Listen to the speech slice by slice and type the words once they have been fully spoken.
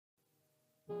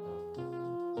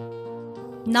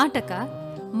ನಾಟಕ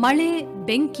ಮಳೆ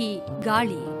ಬೆಂಕಿ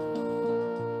ಗಾಳಿ.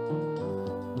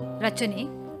 ರಚನೆ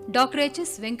ಡಾಕ್ಟರ್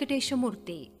ಎಚ್.ಎಸ್.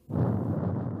 ವೆಂಕಟೇಶಮೂರ್ತಿ.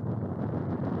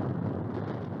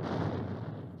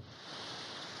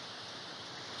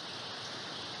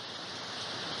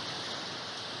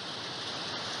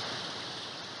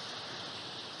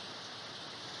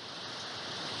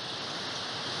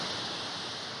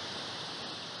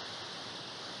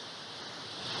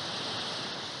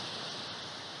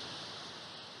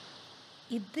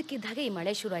 ಇದ್ದಕ್ಕಿದ್ದಾಗೆ ಈ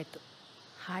ಮಳೆ ಶುರು ಆಯಿತು.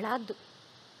 ಹಾಳಾದ್ದು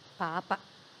ಪಾಪ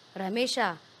ರಮೇಶ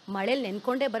ಮಳೇಲಿ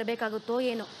ನೆನ್ಕೊಂಡೇ ಬರಬೇಕಾಗುತ್ತೋ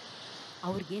ಏನೋ.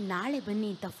 ಅವ್ರಿಗೆ ನಾಳೆ ಬನ್ನಿ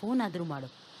ಅಂತ ಫೋನ್ ಆದರೂ ಮಾಡು.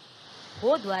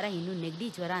 ಹೋದ ವಾರ ಇನ್ನೂ ನೆಗಡಿ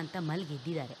ಜ್ವರ ಅಂತ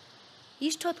ಮಲ್ಗೆದ್ದಿದ್ದಾರೆ.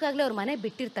 ಇಷ್ಟೊತ್ತಾಗಲೇ ಅವ್ರ ಮನೆ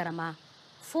ಬಿಟ್ಟಿರ್ತಾರಮ್ಮ.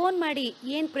 ಫೋನ್ ಮಾಡಿ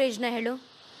ಏನು ಪ್ರಯೋಜನ ಹೇಳು?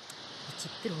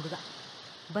 ಚಿಕ್ಕ ಹುಡುಗ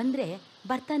ಬಂದರೆ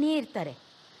ಬರ್ತಾನೇ ಇರ್ತಾರೆ.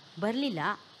 ಬರಲಿಲ್ಲ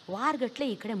ವಾರಗಟ್ಟಲೆ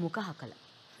ಈ ಕಡೆ ಮುಖ ಹಾಕಲ್ಲ.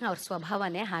 ಅವ್ರ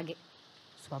ಸ್ವಭಾವನೇ ಹಾಗೆ.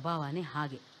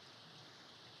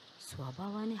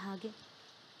 ಸ್ವಭಾವನೇ ಹಾಗೆ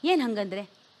ಏನು ಹಂಗಂದ್ರೆ?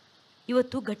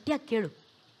 ಇವತ್ತು ಗಟ್ಟಿಯಾಗಿ ಕೇಳು.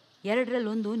 2ರಲ್ಲಿ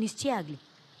 1 ನಿಶ್ಚಯ ಆಗಲಿ.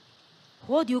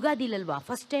 ಹೋದ ಯುಗಾದಿಲಲ್ವಾ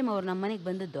ಫಸ್ಟ್ ಟೈಮ್ ಅವ್ರು ನಮ್ಮ ಮನೆಗೆ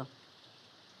ಬಂದದ್ದು.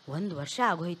 1 ವರ್ಷ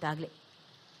ಆಗೋಯ್ತಾಗಲೇ.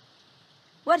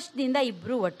 ವರ್ಷದಿಂದ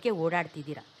ಇಬ್ಬರು ಒಟ್ಟಿಗೆ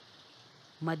ಓಡಾಡ್ತಿದ್ದೀರ.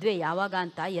 ಮದುವೆ ಯಾವಾಗ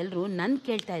ಅಂತ ಎಲ್ಲರೂ ನನ್ನ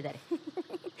ಕೇಳ್ತಾ ಇದ್ದಾರೆ.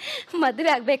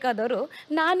 ಮದುವೆ ಆಗಬೇಕಾದವರು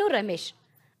ನಾನು ರಮೇಶ್.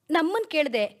 ನಮ್ಮನ್ನು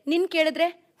ಕೇಳಿದೆ, ನಿನ್ನ ಕೇಳಿದ್ರೆ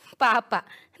ಪಾಪ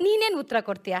ನೀನೇನು ಉತ್ತರ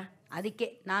ಕೊಡ್ತೀಯಾ? ಅದಕ್ಕೆ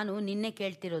ನಾನು ನಿನ್ನೆ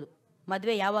ಕೇಳ್ತಿರೋದು,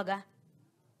 ಮದುವೆ ಯಾವಾಗ?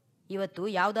 ಇವತ್ತು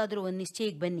ಯಾವುದಾದ್ರೂ ಒಂದು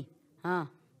ನಿಶ್ಚಯಕ್ಕೆ ಬನ್ನಿ. ಹಾಂ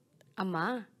ಅಮ್ಮ,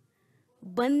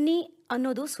 ಬನ್ನಿ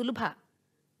ಅನ್ನೋದು ಸುಲಭ,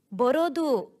 ಬರೋದು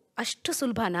ಅಷ್ಟು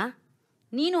ಸುಲಭನಾ?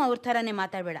 ನೀನು ಅವ್ರ ಥರನೇ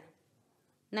ಮಾತಾಡಬೇಡ.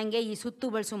 ನನಗೆ ಈ ಸುತ್ತು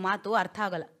ಬಳಸೋ ಮಾತು ಅರ್ಥ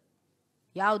ಆಗಲ್ಲ.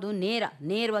 ಯಾವುದು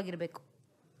ನೇರವಾಗಿರಬೇಕು.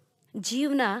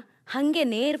 ಜೀವನ ಹಾಗೆ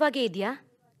ನೇರವಾಗೇ ಇದೆಯಾ?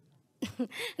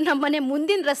 ನಮ್ಮನೆ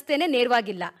ಮುಂದಿನ ರಸ್ತೆನೇ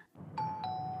ನೇರವಾಗಿಲ್ಲ.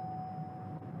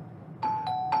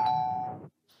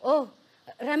 ಓ,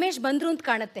 ರಮೇಶ್ ಬಂದ್ರು ಅಂತ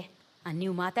ಕಾಣತ್ತೆ.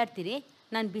 ನೀವು ಮಾತಾಡ್ತೀರಿ,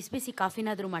 ನಾನು ಬಿಸಿ ಬಿಸಿ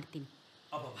ಕಾಫಿನಾದರೂ ಮಾಡ್ತೀನಿ.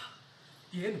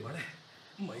 ಏನು ಮಳೆ,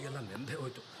 ಮೈಯೆಲ್ಲ ನೆಂದೇ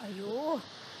ಹೋಯ್ತು. ಅಯ್ಯೋ,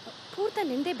 ಪೂರ್ತ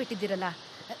ನೆಂದೇ ಬಿಟ್ಟಿದ್ದೀರಲ್ಲ.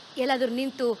 ಎಲ್ಲಾದರೂ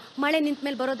ನಿಂತು ಮಳೆ ನಿಂತ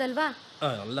ಮೇಲೆ ಬರೋದಲ್ವಾ?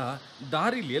 ಅಲ್ಲ,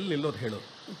 ದಾರಿಲಿ ಎಲ್ಲಿ ನಿಲ್ಲೋದು ಹೇಳು?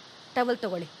 ಟವಲ್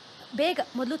ತಗೊಳ್ಳಿ, ಬೇಗ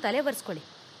ಮೊದಲು ತಲೆ ಒರೆಸ್ಕೊಳ್ಳಿ.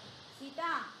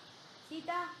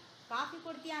 ಸೀತಾ, ಕಾಫಿ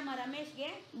ಕೊಡ್ತೀಯಾ ಅಮ್ಮ ರಮೇಶ್ಗೆ?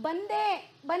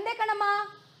 ಬಂದೆ ಕಣಮ್ಮ.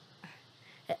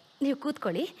 ನೀವು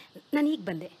ಕೂತ್ಕೊಳ್ಳಿ, ನಾನು ಈಗ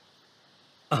ಬಂದೆ.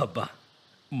 ಅಬ್ಬಾ,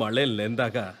 ಮಳೆಯಲ್ಲಿ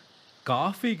ನೆಂದಾಗ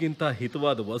ಕಾಫಿಗಿಂತ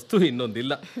ಹಿತವಾದ ವಸ್ತು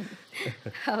ಇನ್ನೊಂದಿಲ್ಲ.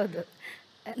 ಹೌದು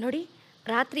ನೋಡಿ,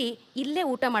 ರಾತ್ರಿ ಇಲ್ಲೇ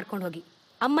ಊಟ ಮಾಡ್ಕೊಂಡು ಹೋಗಿ,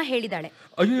 ಅಮ್ಮ ಹೇಳಿದಾಳೆ.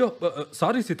 ಅಯ್ಯೋ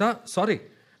ಸಾರಿ ಸೀತಾ, ಸಾರಿ.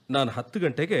 ನಾನು 10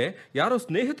 ಗಂಟೆಗೆ ಯಾರೋ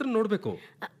ಸ್ನೇಹಿತರನ್ನ ನೋಡಬೇಕು.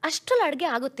 ಅಷ್ಟೊಲ್ಲ ಅಡುಗೆ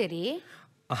ಆಗುತ್ತೆ ರೀ.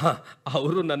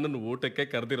 ಅವರು ನನ್ನನ್ನು ಊಟಕ್ಕೆ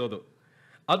ಕರೆದಿರೋದು.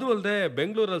 ಅದು ಅಲ್ಲದೆ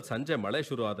ಬೆಂಗಳೂರಲ್ಲಿ ಸಂಜೆ ಮಳೆ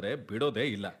ಶುರು ಆದರೆ ಬಿಡೋದೇ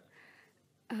ಇಲ್ಲ.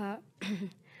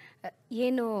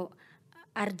 ಏನು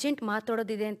ಅರ್ಜೆಂಟ್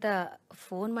ಮಾತಾಡೋದಿದೆ ಅಂತ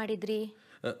ಫೋನ್ ಮಾಡಿದ್ರಿ?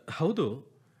 ಹೌದು,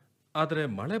 ಆದರೆ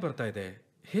ಮಳೆ ಬರ್ತಾ ಇದೆ,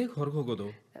 ಹೇಗೆ ಹೊರಗೆ ಹೋಗೋದು?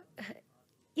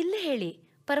 ಇಲ್ಲೇ ಹೇಳಿ,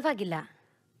 ಪರವಾಗಿಲ್ಲ.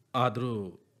 ಆದರೂ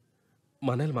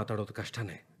ಮನೇಲಿ ಮಾತಾಡೋದು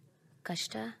ಕಷ್ಟನೇ.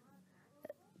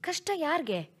 ಕಷ್ಟ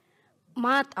ಯಾರಿಗೆ?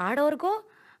 ಮಾತು ಆಡೋರ್ಗೋ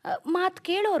ಮಾತು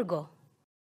ಕೇಳೋರ್ಗೋ?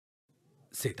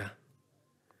 ಸೀತಾ,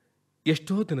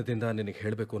 ಎಷ್ಟೋ ದಿನದಿಂದ ನಿನಗೆ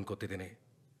ಹೇಳಬೇಕು ಅನ್ಕೋತಿದ್ದೀನಿ,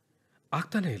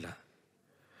 ಆಗ್ತಾನೇ ಇಲ್ಲ.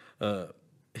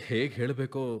 ಹೇಗೆ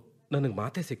ಹೇಳಬೇಕೋ ನನಗೆ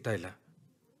ಮಾತೇ ಸಿಗ್ತಾ ಇಲ್ಲ.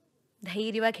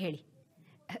 ಧೈರ್ಯವಾಗಿ ಹೇಳಿ.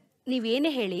 ನೀವೇನೇ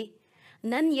ಹೇಳಿ,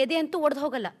 ನನ್ನ ಎದೆ ಅಂತೂ ಒಡೆದು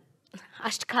ಹೋಗಲ್ಲ,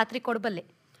 ಅಷ್ಟು ಖಾತ್ರಿ ಕೊಡಬಲ್ಲೆ.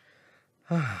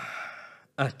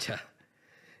 ಅಚ್ಚಾ,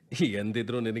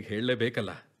 ಎಂದಿದ್ರೂ ನಿನಗೆ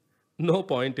ಹೇಳಲೇಬೇಕಲ್ಲ. No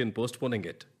point in postponing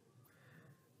it.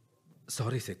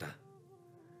 ಸಾರಿ ಸೀತಾ,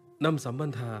 ನಮ್ಮ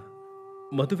ಸಂಬಂಧ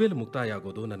ಮದುವೆಯಲ್ಲಿ ಮುಕ್ತಾಯ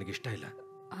ಆಗೋದು ನನಗಿಷ್ಟ ಇಲ್ಲ.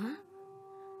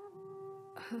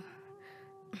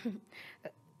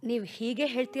 ನೀವು ಹೀಗೆ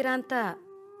ಹೇಳ್ತೀರಾ ಅಂತ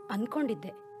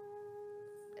ಅಂದ್ಕೊಂಡಿದ್ದೆ.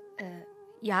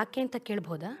 ಯಾಕೆ ಅಂತ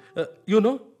ಕೇಳ್ಬೋದಾ?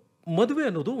 ಯುನೋ, ಮದುವೆ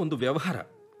ಅನ್ನೋದು ಒಂದು ವ್ಯವಹಾರ.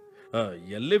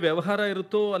 ಎಲ್ಲಿ ವ್ಯವಹಾರ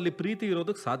ಇರುತ್ತೋ ಅಲ್ಲಿ ಪ್ರೀತಿ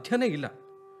ಇರೋದಕ್ಕೆ ಸಾಧ್ಯನೇ ಇಲ್ಲ.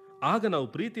 ಆಗ ನಾವು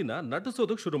ಪ್ರೀತಿನ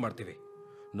ನಟಿಸೋದಕ್ಕೆ ಶುರು ಮಾಡ್ತೀವಿ.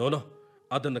 ನೋನೋ,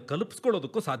 ಅದನ್ನು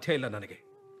ಕಲ್ಪಿಸ್ಕೊಳ್ಳೋದಕ್ಕೂ ಸಾಧ್ಯ ಇಲ್ಲ. ನನಗೆ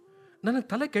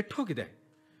ತಲೆ ಕೆಟ್ಟು ಹೋಗಿದೆ.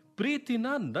 ಪ್ರೀತಿನ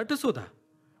ನಟಿಸೋದಾ?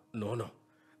 ನೋನೋ,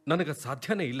 ನನಗೆ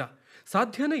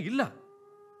ಸಾಧ್ಯನೇ ಇಲ್ಲ.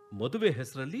 ಮದುವೆ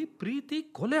ಹೆಸರಲ್ಲಿ ಪ್ರೀತಿ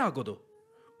ಕೊಲೆ ಆಗೋದು.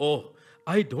 ಓಹ್,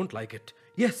 I don't like it.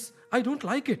 S, I don't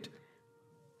like it.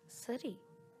 ಸರಿ,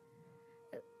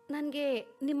 ನನಗೆ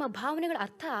ನಿಮ್ಮ ಭಾವನೆಗಳು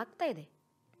ಅರ್ಥ ಆಗ್ತಾ ಇದೆ.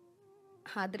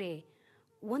 ಆದರೆ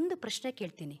ಒಂದು ಪ್ರಶ್ನೆ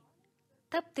ಕೇಳ್ತೀನಿ,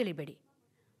 ತಪ್ಪು ತಿಳಿಬೇಡಿ.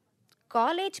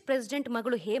 ಕಾಲೇಜ್ ಪ್ರೆಸಿಡೆಂಟ್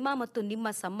ಮಗಳು ಹೇಮಾ ಮತ್ತು ನಿಮ್ಮ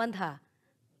ಸಂಬಂಧ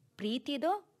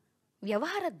ಪ್ರೀತಿದೋ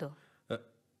ವ್ಯವಹಾರದ್ದೋ?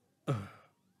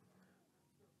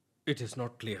 It is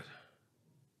not clear.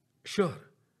 Sure,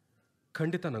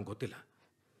 ಖಂಡಿತ ನಂಗೆ ಗೊತ್ತಿಲ್ಲ.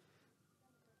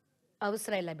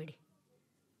 ಅವಸರ ಇಲ್ಲ ಬಿಡಿ.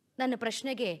 ನನ್ನ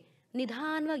ಪ್ರಶ್ನೆಗೆ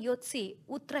ನಿಧಾನವಾಗಿ ಯೋಚಿಸಿ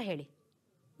ಉತ್ತರ ಹೇಳಿ.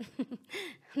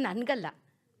 ನನಗಲ್ಲ,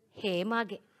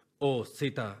 ಹೇಮಾಗೆ. ಓ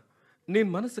ಸೀತಾ, ನೀನ್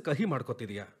ಮನಸ್ಸು ಕಹಿ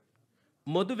ಮಾಡ್ಕೋತಿದೀಯಾ?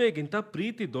 ಮದುವೆಗಿಂತ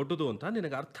ಪ್ರೀತಿ ದೊಡ್ಡದು ಅಂತ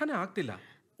ನಿನಗೆ ಅರ್ಥನೇ ಆಗ್ತಿಲ್ಲ.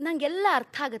 ನಂಗೆಲ್ಲ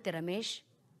ಅರ್ಥ ಆಗತ್ತೆ ರಮೇಶ್.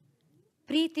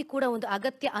 ಪ್ರೀತಿ ಕೂಡ ಒಂದು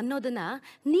ಅಗತ್ಯ ಅನ್ನೋದನ್ನ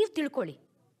ನೀವು ತಿಳ್ಕೊಳ್ಳಿ.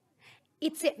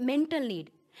 It's A mental need,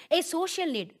 A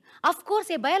social need,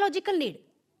 of course A biological need.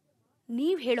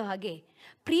 ನೀವು ಹೇಳೋ ಹಾಗೆ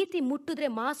ಪ್ರೀತಿ ಮುಟ್ಟಿದ್ರೆ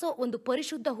ಮಾಸೋ ಒಂದು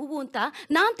ಪರಿಶುದ್ಧ ಹೂವು ಅಂತ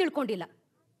ನಾನು ತಿಳ್ಕೊಂಡಿಲ್ಲ.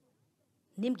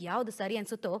 ನಿಮ್ಗೆ ಯಾವುದು ಸರಿ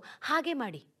ಅನ್ಸುತ್ತೋ ಹಾಗೆ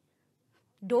ಮಾಡಿ.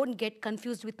 Don't get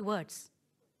confused with words.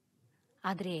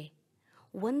 ಆದರೆ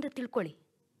ಒಂದು ತಿಳ್ಕೊಳ್ಳಿ,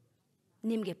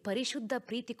 ನಿಮಗೆ ಪರಿಶುದ್ಧ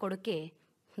ಪ್ರೀತಿ ಕೊಡೋಕ್ಕೆ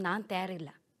ನಾನು ತಯಾರಿಲ್ಲ.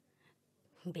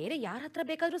 ಬೇರೆ ಯಾರ ಹತ್ರ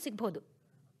ಬೇಕಾದರೂ ಸಿಗ್ಬೋದು,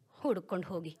 ಹುಡುಕೊಂಡು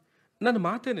ಹೋಗಿ. ನನ್ನ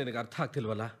ಮಾತೇ ನಿನಗೆ ಅರ್ಥ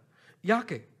ಆಗ್ತಿಲ್ವಲ್ಲ?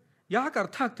 ಯಾಕೆ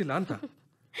ಅರ್ಥ ಆಗ್ತಿಲ್ಲ ಅಂತ?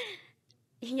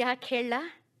 ಯಾಕೆ ಹೇಳ?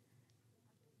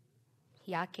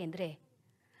 ಯಾಕೆಂದ್ರೆ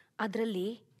ಅದರಲ್ಲಿ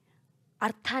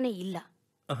ಅರ್ಥನೇ ಇಲ್ಲ.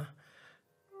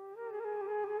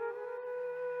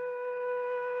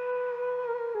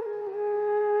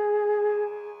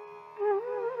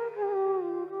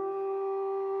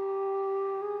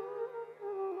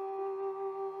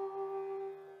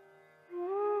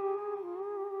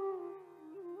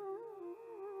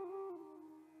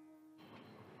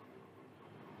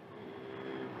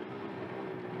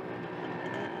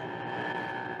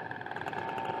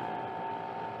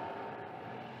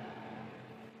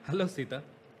 ಹಲೋ ಸೀತಾ.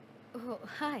 ಓ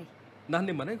ಹಾಯ್. ನಾನು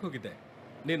ನಿಮ್ಮ ಮನೆಗೆ ಹೋಗಿದ್ದೆ.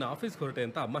 ನೀನು ಆಫೀಸ್ಗೆ ಹೊರಟೆ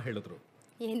ಅಂತ ಅಮ್ಮ ಹೇಳಿದ್ರು.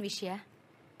 ಏನು ವಿಷಯ?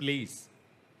 ಪ್ಲೀಸ್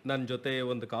ನನ್ನ ಜೊತೆ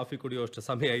ಒಂದು ಕಾಫಿ ಕುಡಿಯೋಷ್ಟು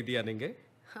ಸಮಯ ಇದೆಯಾ ನಿಂಗೆ?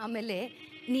 ಆಮೇಲೆ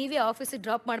ನೀವೇ ಆಫೀಸಿಗೆ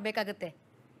ಡ್ರಾಪ್ ಮಾಡಬೇಕಾಗತ್ತೆ.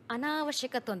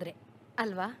 ಅನಾವಶ್ಯಕ ತೊಂದರೆ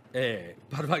ಅಲ್ವಾ? ಏ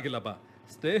ಪರವಾಗಿಲ್ಲ ಬಾ,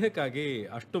 ಸ್ನೇಹಕ್ಕಾಗಿ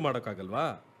ಅಷ್ಟು ಮಾಡೋಕ್ಕಾಗಲ್ವಾ?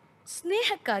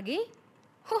 ಸ್ನೇಹಕ್ಕಾಗಿ?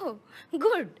 ಓಹ್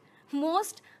good,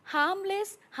 most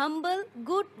harmless humble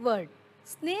good word,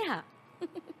 ಸ್ನೇಹ.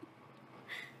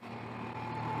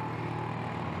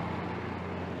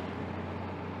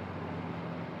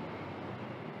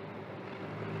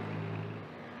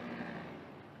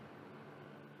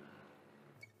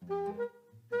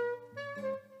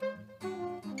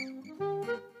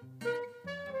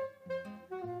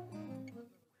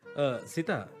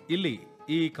 ಸೀತಾ, ಇಲ್ಲಿ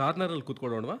ಈ ಕಾರ್ನರಲ್ಲಿ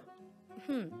ಕೂತ್ಕೊಳ್ಳೋಣವಾ?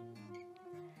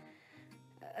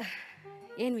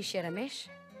 ಏನು ವಿಷಯ ರಮೇಶ್?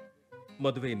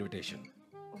 ಮದುವೆ ಇನ್ವಿಟೇಷನ್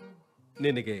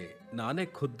ನಿನಗೆ ನಾನೇ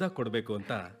ಖುದ್ದಾಗಿ ಕೊಡಬೇಕು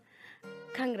ಅಂತ.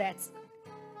 ಕಂಗ್ರ್ಯಾಟ್ಸ್.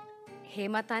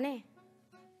 ಹೇಮಾ ತಾನೇ?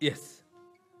 ಎಸ್.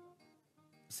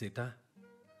 ಸೀತಾ,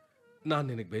 ನಾನು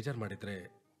ನಿನಗೆ ಬೇಜಾರು ಮಾಡಿದ್ರೆ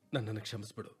ನನ್ನನ್ನು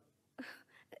ಕ್ಷಮಿಸ್ಬಿಡು.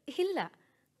 ಇಲ್ಲ,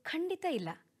 ಖಂಡಿತ ಇಲ್ಲ.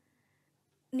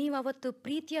 ನೀವವತ್ತು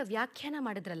ಪ್ರೀತಿಯ ವ್ಯಾಖ್ಯಾನ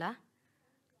ಮಾಡಿದ್ರಲ್ಲ,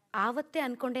 ಆವತ್ತೇ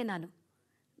ಅನ್ಕೊಂಡೆ ನಾನು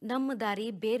ನಮ್ಮ ದಾರಿ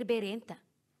ಬೇರೆ ಬೇರೆ ಅಂತ.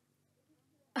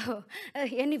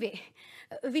 Anyway,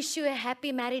 wish U A happy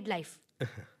married life.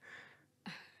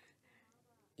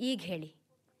 ಈಗ ಹೇಳಿ,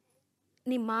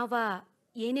 ನಿಮ್ಮ ಮಾವ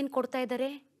ಏನೇನು ಕೊಡ್ತಾ ಇದ್ದಾರೆ?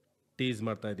 ಟೀಸ್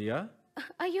ಮಾಡ್ತಾ ಇದೀಯಾ?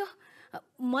 ಅಯ್ಯೋ,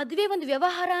 ಮದುವೆ ಒಂದು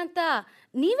ವ್ಯವಹಾರ ಅಂತ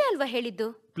ನೀವೇ ಅಲ್ವಾ ಹೇಳಿದ್ದು?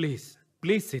 ಪ್ಲೀಸ್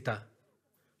ಪ್ಲೀಸ್ ಸೀತಾ,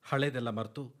 ಹಳೇದೆಲ್ಲ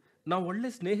ಮರೆತು ನಾವು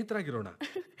ಒಳ್ಳೆ ಸ್ನೇಹಿತರಾಗಿರೋಣ.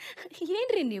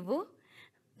 ಏನ್ರಿ ನೀವು?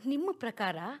 ನಿಮ್ಮ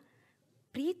ಪ್ರಕಾರ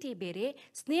ಪ್ರೀತಿ ಬೇರೆ,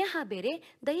 ಸ್ನೇಹ ಬೇರೆ,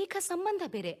 ದೈಹಿಕ ಸಂಬಂಧ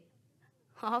ಬೇರೆ.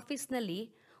 ಆಫೀಸ್ನಲ್ಲಿ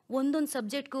ಒಂದೊಂದು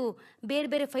ಸಬ್ಜೆಕ್ಟ್ಗೂ ಬೇರೆ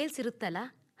ಬೇರೆ ಫೈಲ್ಸ್ ಇರುತ್ತಲ್ಲ,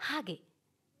 ಹಾಗೆ.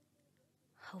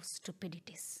 ಹೌ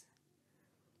ಸ್ಟುಪಿಡಿಟೀಸ್.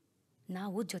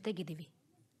 ನಾವು ಜೊತೆಗಿದ್ದೀವಿ,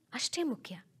 ಅಷ್ಟೇ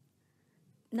ಮುಖ್ಯ.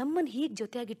 ನಮ್ಮನ್ನು ಹೀಗೆ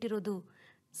ಜೊತೆಯಾಗಿಟ್ಟಿರೋದು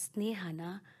ಸ್ನೇಹನ,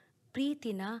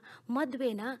 ಪ್ರೀತಿನ,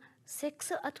 ಮದುವೆನ,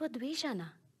 ಸೆಕ್ಸ್ ಅಥವಾ ದ್ವೇಷನ?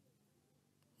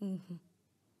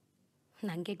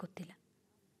 ನನಗೆ ಗೊತ್ತಿಲ್ಲ.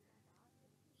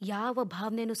 ಯಾವ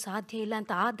ಭಾವನೆನೂ ಸಾಧ್ಯ ಇಲ್ಲ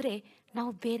ಅಂತ ಆದರೆ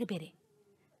ನಾವು ಬೇರೆ ಬೇರೆ.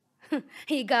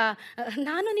 ಈಗ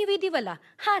ನಾನು ನೀವಿದ್ದೀವಲ್ಲ,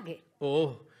 ಹಾಗೆ. ಓ,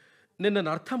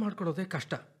 ನಿನ್ನನ್ನು ಅರ್ಥ ಮಾಡ್ಕೊಳ್ಳೋದೇ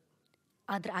ಕಷ್ಟ.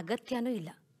 ಅದರ ಅಗತ್ಯನೂ ಇಲ್ಲ.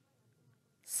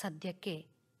 ಸದ್ಯಕ್ಕೆ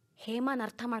ಹೇಮಾನ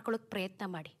ಅರ್ಥ ಮಾಡ್ಕೊಳ್ಳೋಕೆ ಪ್ರಯತ್ನ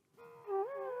ಮಾಡಿ.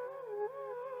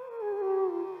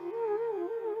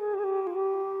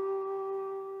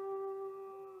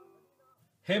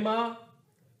 ಹೇಮಾ,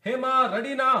 ಹೇಮಾ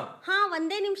ರೆಡಿನಾ? ಹಾ,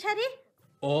 ಒಂದೇ ನಿಮಿಷ ರೀ.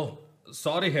 ಓ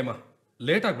ಸಾರಿ ಹೇಮಾ,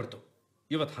 ಲೇಟ್ ಆಗ್ಬಿಡ್ತು.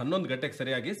 ಇವತ್ತು 11 ಗಂಟೆಗೆ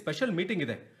ಸರಿಯಾಗಿ ಸ್ಪೆಷಲ್ ಮೀಟಿಂಗ್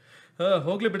ಇದೆ.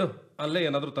 ಹೋಗ್ಲಿ ಬಿಡು, ಅಲ್ಲೇ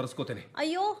ಏನಾದರೂ ತರಿಸ್ಕೋತೇನೆ.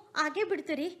 ಅಯ್ಯೋ, ಹಾಗೆ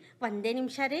ಬಿಡ್ತೀರಿ? ಒಂದೇ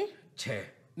ನಿಮಿಷ ರೀ. ಛೇ,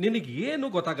 ನಿನಗೆ ಏನು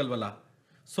ಗೊತ್ತಾಗಲ್ವಲ್ಲ.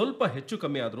 ಸ್ವಲ್ಪ ಹೆಚ್ಚು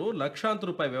ಕಮ್ಮಿ ಆದರೂ ಲಕ್ಷಾಂತರ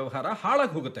ರೂಪಾಯಿ ವ್ಯವಹಾರ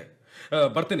ಹಾಳಾಗಿ ಹೋಗುತ್ತೆ.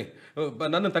 ಬರ್ತೀನಿ,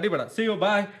 ನನ್ನ ತಡಿಬೇಡ. ಸಿ ಯು,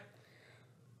 ಬಾಯ್.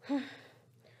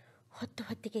 ಹೊತ್ತು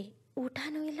ಹೊತ್ತಿಗೆ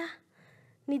ಊಟನೂ ಇಲ್ಲ,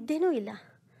 ನಿದ್ದೆನೂ ಇಲ್ಲ.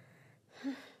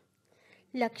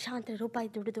 ಲಕ್ಷಾಂತರ ರೂಪಾಯಿ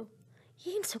ದುಡಿದು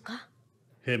ಏನು ಸುಖ?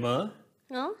 ಹೇಮಾ,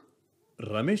 ಹಾಂ,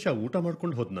 ರಮೇಶ ಊಟ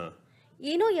ಮಾಡ್ಕೊಂಡು ಹೋದ್ನಾ?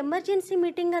 ಏನೋ ಎಮರ್ಜೆನ್ಸಿ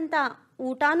ಮೀಟಿಂಗ್ ಅಂತ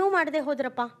ಊಟನೂ ಮಾಡದೆ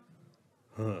ಹೋದ್ರಪ್ಪ.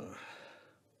 ಹಾಂ,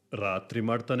 ರಾತ್ರಿ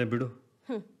ಮಾಡ್ತಾನೆ ಬಿಡು.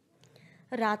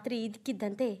 ರಾತ್ರಿ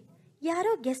ಇದಕ್ಕಿದ್ದಂತೆ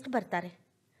ಯಾರೋ ಗೆಸ್ಟ್ ಬರ್ತಾರೆ,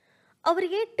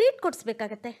 ಅವರಿಗೆ ಟ್ರೀಟ್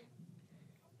ಕೊಡಿಸ್ಬೇಕಾಗತ್ತೆ.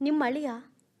 ನಿಮ್ಮ ಅಳಿಯ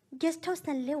ಗೆಸ್ಟ್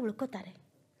ಹೌಸ್ನಲ್ಲೇ ಉಳ್ಕೋತಾರೆ.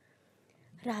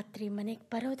 ರಾತ್ರಿ ಮನೆಗೆ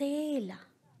ಬರೋದೇ ಇಲ್ಲ.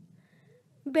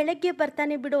 ಬೆಳಗ್ಗೆ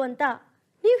ಬರ್ತಾನೆ ಬಿಡು ಅಂತ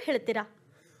ನೀವು ಹೇಳ್ತೀರಾ.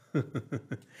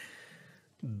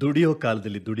 ದುಡಿಯೋ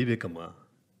ಕಾಲದಲ್ಲಿ ದುಡಿಬೇಕಮ್ಮ.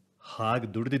 ಹಾಗೆ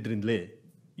ದುಡಿದಿದ್ರಿಂದಲೇ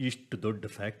ಇಷ್ಟು ದೊಡ್ಡ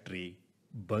ಫ್ಯಾಕ್ಟ್ರಿ,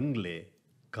 ಬಂಗ್ಲೆ,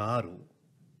 ಕಾರು.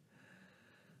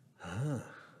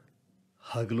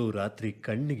 ಹಗಲು ರಾತ್ರಿ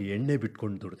ಕಣ್ಣಿಗೆ ಎಣ್ಣೆ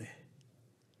ಬಿಟ್ಕೊಂಡು ದುಡ್ದೆ.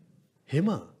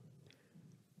 ಹೇಮಾ,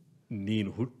 ನೀನು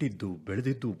ಹುಟ್ಟಿದ್ದು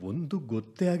ಬೆಳೆದಿದ್ದು ಒಂದು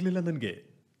ಗೊತ್ತೇ ಆಗಲಿಲ್ಲ ನನಗೆ.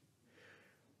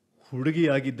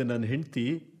 ಹುಡುಗಿಯಾಗಿದ್ದ ನನ್ನ ಹೆಂಡತಿ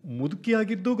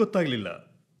ಮುದುಕಿಯಾಗಿದ್ದೂ ಗೊತ್ತಾಗಲಿಲ್ಲ.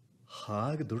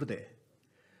 ಹಾಗೆ ದುಡ್ದೆ.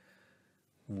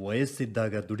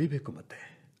 ವಯಸ್ಸಿದ್ದಾಗ ದುಡಿಬೇಕು, ಮತ್ತೆ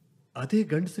ಅದೇ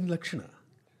ಗಂಡಸಿನ ಲಕ್ಷಣ.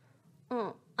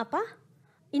 ಅಪ್ಪ,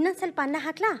 ಇನ್ನೊಂದು ಸ್ವಲ್ಪ ಅನ್ನ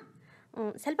ಹಾಕ್ಲಾ?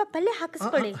 ಸ್ವಲ್ಪ ಪಲ್ಯ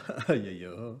ಹಾಕಿಸ್ಕೊಳ್ಳಿ.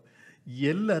 ಅಯ್ಯಯ್ಯೋ,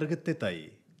 ಎಲ್ಲ ಅರಗತ್ತೆ ತಾಯಿ.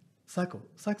 ಸಾಕು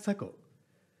ಸಾಕು ಸಾಕು.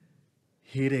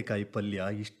 ಹೀರೆಕಾಯಿ ಪಲ್ಯ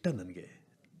ಇಷ್ಟ ನನಗೆ.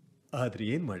 ಆದರೆ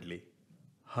ಏನು ಮಾಡಲಿ,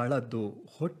 ಹಾಳದ್ದು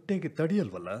ಹೊಟ್ಟೆಗೆ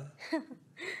ತಡಿಯಲ್ವಲ್ಲ.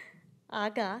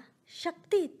 ಆಗ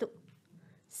ಶಕ್ತಿ ಇತ್ತು,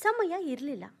 ಸಮಯ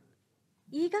ಇರಲಿಲ್ಲ.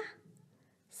 ಈಗ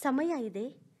ಸಮಯ ಇದೆ,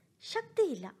 ಶಕ್ತಿ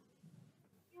ಇಲ್ಲ.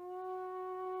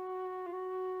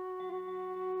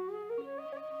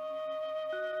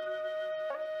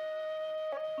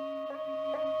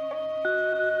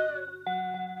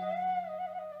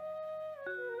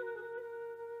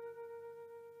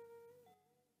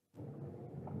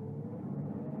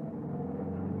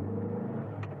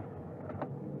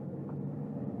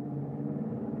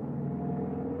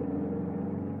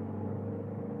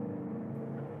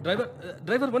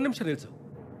 ಡ್ರೈವರ್ ಒಂದು ನಿಮಿಷ ನಿಲ್ಸು.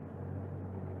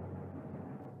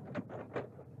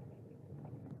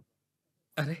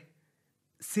 ಅರೆ,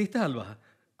 ಸೀತಾ ಅಲ್ವಾ?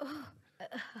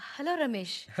 ಹಲೋ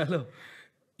ರಮೇಶ್. ಹಲೋ,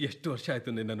 ಎಷ್ಟು ವರ್ಷ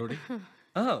ಆಯ್ತು ನಿನ್ನ ನೋಡಿ.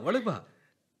 ಒಳಗೆ ಬಾ,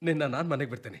 ನಿನ್ನ ನಾನು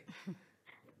ಮನೆಗೆ ಬರ್ತೇನೆ.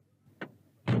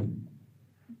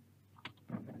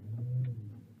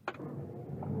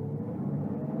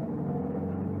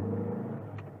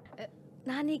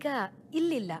 ನಾನೀಗ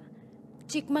ಇಲ್ಲಿಲ್ಲ,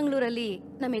 ಚಿಕ್ಕಮಂಗ್ಳೂರಲ್ಲಿ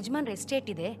ನಮ್ಮ ಯಜಮಾನ್ರ ಎಸ್ಟೇಟ್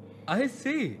ಇದೆ. I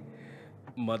C.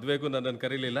 ಮದುವೆಗೂ ನನ್ನನ್ನು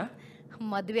ಕರೀಲಿಲ್ಲ?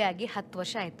 ಮದುವೆ ಆಗಿ 10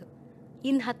 ವರ್ಷ ಆಯ್ತು.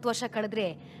 ಇನ್ನು 10 ವರ್ಷ ಕಳೆದ್ರೆ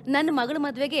ನನ್ನ ಮಗಳ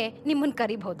ಮದುವೆಗೆ ನಿಮ್ಮನ್ನು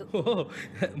ಕರಿಬಹುದು.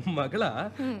 ಮಗಳ?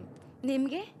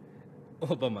 ನಿಮಗೆ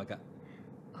ಒಬ್ಬ ಮಗ.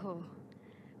 ಓ,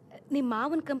 ನಿಮ್ಮ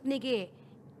ಮಾವನ ಕಂಪ್ನಿಗೆ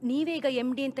ನೀವೇ ಈಗ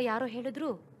MD ಅಂತ ಯಾರೋ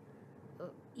ಹೇಳಿದ್ರು.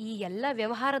 ಈ ಎಲ್ಲ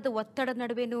ವ್ಯವಹಾರದ ಒತ್ತಡದ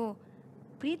ನಡುವೆನೂ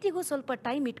ಪ್ರೀತಿಗೂ ಸ್ವಲ್ಪ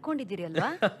ಟೈಮ್ ಇಟ್ಕೊಂಡಿದ್ದೀರಿ ಅಲ್ವಾ?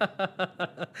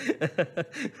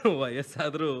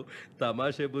 ವಯಸ್ಸಾದ್ರೂ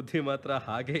ತಮಾಷೆ ಬುದ್ಧಿ ಮಾತ್ರ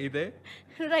ಹಾಗೆ ಇದೆ.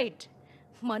 ರೈಟ್.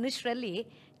 ಮನುಷ್ಯರಲ್ಲಿ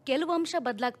ಕೆಲವು ಅಂಶ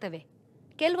ಬದಲಾಗ್ತವೆ,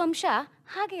 ಕೆಲವು ಅಂಶ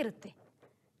ಹಾಗೆ ಇರುತ್ತೆ.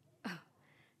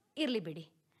 ಇರಲಿ ಬಿಡಿ,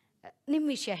 ನಿಮ್ಮ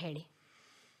ವಿಷಯ ಹೇಳಿ.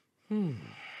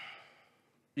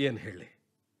 ಏನು ಹೇಳಿ,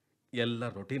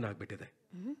 ಎಲ್ಲ ರೊಟೀನ್ ಆಗಿಬಿಟ್ಟಿದೆ.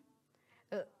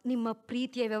 ನಿಮ್ಮ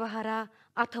ಪ್ರೀತಿಯ ವ್ಯವಹಾರ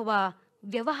ಅಥವಾ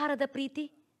ವ್ಯವಹಾರದ ಪ್ರೀತಿ,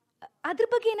 ಅದ್ರ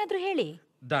ಬಗ್ಗೆ ಏನಾದರೂ ಹೇಳಿ.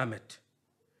 ಡ್ಯಾಮೆಟ್,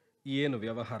 ಏನು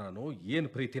ವ್ಯವಹಾರನೋ ಏನು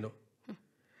ಪ್ರೀತಿನೋ.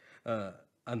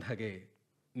 ಅಂದಹಾಗೆ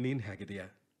ನೀನು ಹೇಗಿದೆಯಾ?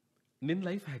 ನಿನ್ನ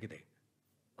ಲೈಫ್ ಹೇಗಿದೆ?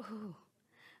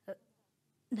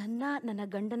 ನನ್ನ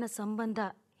ಗಂಡನ ಸಂಬಂಧ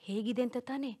ಹೇಗಿದೆ ಅಂತ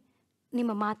ತಾನೇ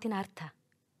ನಿಮ್ಮ ಮಾತಿನ ಅರ್ಥ.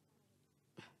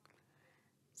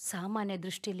 ಸಾಮಾನ್ಯ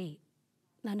ದೃಷ್ಟಿಲಿ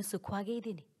ನಾನು ಸುಖವಾಗೇ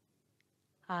ಇದ್ದೀನಿ.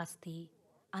 ಆಸ್ತಿ,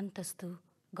 ಅಂತಸ್ತು,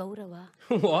 ಗೌರವ.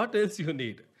 What else you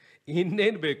need?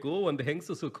 ಇನ್ನೇನು ಬೇಕು ಒಂದು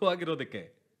ಹೆಂಗಸು ಸುಖವಾಗಿರೋದಕ್ಕೆ?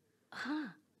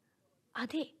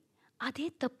 ಅದೇ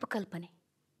ತಪ್ಪು ಕಲ್ಪನೆ.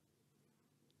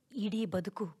 ಇಡೀ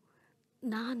ಬದುಕು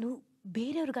ನಾನು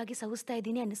ಬೇರೆಯವ್ರಿಗಾಗಿ ಸವಿಸ್ತಾ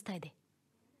ಇದ್ದೀನಿ ಅನ್ನಿಸ್ತಾ ಇದೆ.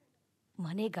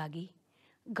 ಮನೆಗಾಗಿ,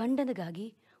 ಗಂಡನಿಗಾಗಿ,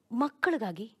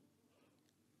 ಮಕ್ಕಳಿಗಾಗಿ.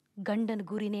 ಗಂಡನ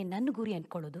ಗುರಿನೇ ನನ್ನ ಗುರಿ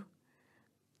ಅಂದ್ಕೊಳ್ಳೋದು,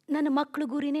 ನನ್ನ ಮಕ್ಕಳ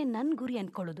ಗುರಿನೇ ನನ್ನ ಗುರಿ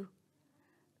ಅಂದ್ಕೊಳ್ಳೋದು.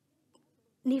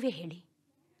 ನೀವೇ ಹೇಳಿ,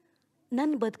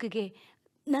 ನನ್ನ ಬದುಕಿಗೆ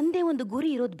ನನ್ನದೇ ಒಂದು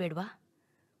ಗುರಿ ಇರೋದು ಬೇಡವಾ?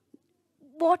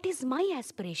 What is my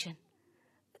aspiration?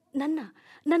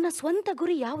 ನನ್ನ ಸ್ವಂತ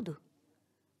ಗುರಿ ಯಾವುದು?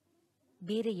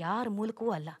 ಬೇರೆ ಯಾರ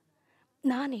ಮೂಲಕವೂ ಅಲ್ಲ,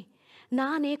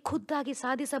 ನಾನೇ ಖುದ್ದಾಗಿ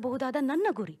ಸಾಧಿಸಬಹುದಾದ ನನ್ನ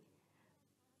ಗುರಿ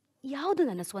ಯಾವುದು?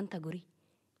 ನನ್ನ ಸ್ವಂತ ಗುರಿ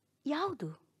ಯಾವುದು?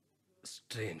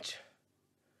 Strange.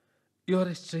 You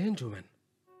are A strange women.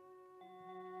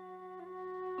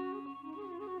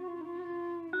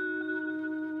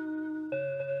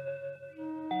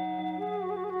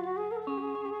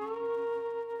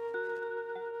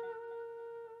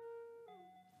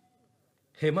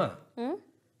 Hema,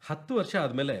 10 ವರ್ಷ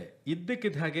ಆದ್ಮೇಲೆ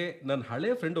ಇದ್ದಕ್ಕಿದ್ದ ಹಾಗೆ ನನ್ನ ಹಳೆ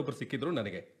ಫ್ರೆಂಡ್ ಒಬ್ರು ಸಿಕ್ಕಿದ್ರು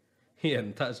ನನಗೆ.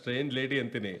 ಎಂಥ ಸ್ಟ್ರೇಂಜ್ ಲೇಡಿ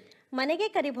ಅಂತೀನಿ. ಮನೆಗೆ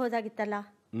ಕರಿಬಹುದಾಗಿತ್ತಲ್ಲ.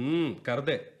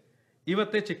 ಕರೆದೆ.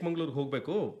 ಇವತ್ತೇ ಚಿಕ್ಕಮಂಗ್ಳೂರ್ಗೆ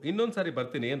ಹೋಗ್ಬೇಕು, ಇನ್ನೊಂದ್ಸಾರಿ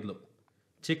ಬರ್ತೀನಿ ಅಂದ್ಲು.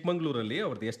 ಚಿಕ್ಕಮಂಗ್ಳೂರಲ್ಲಿ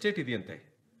ಅವ್ರದ್ದು ಎಸ್ಟೇಟ್ ಇದೆಯಂತೆ.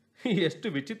 ಎಷ್ಟು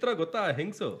ವಿಚಿತ್ರ ಗೊತ್ತಾ ಆ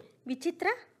ಹೆಂಗ್ಸು? ವಿಚಿತ್ರ?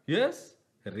 S,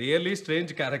 really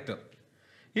strange character.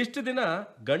 ಇಷ್ಟು ದಿನ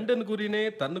ಗಂಡನ ಗುರಿನೇ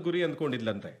ತನ್ನ ಗುರಿ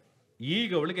ಅಂದ್ಕೊಂಡಿದ್ಲಂತೆ.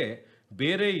 ಈಗ ಅವಳಿಗೆ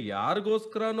ಬೇರೆ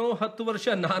ಯಾರಿಗೋಸ್ಕರನೋ 10 ವರ್ಷ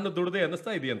ನಾನು ದುಡ್ದೆ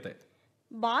ಅನ್ನಿಸ್ತಾ ಇದೆಯಂತೆ.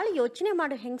 ಭಾಳ ಯೋಚನೆ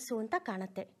ಮಾಡೋ ಹೆಂಗಸು ಅಂತ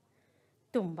ಕಾಣತ್ತೆ.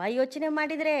 ತುಂಬ ಯೋಚನೆ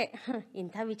ಮಾಡಿದರೆ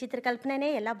ಇಂಥ ವಿಚಿತ್ರ ಕಲ್ಪನೆನೇ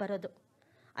ಎಲ್ಲ ಬರೋದು.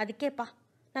 ಅದಕ್ಕೆಪ್ಪ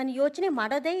ನಾನು ಯೋಚನೆ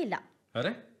ಮಾಡೋದೇ ಇಲ್ಲ.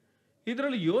 ಅರೆ,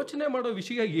 ಇದರಲ್ಲಿ ಯೋಚನೆ ಮಾಡೋ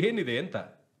ವಿಷಯ ಏನಿದೆ ಅಂತ?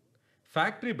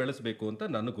 ಫ್ಯಾಕ್ಟ್ರಿ ಬೆಳೆಸಬೇಕು ಅಂತ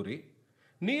ನನ್ನ ಗುರಿ.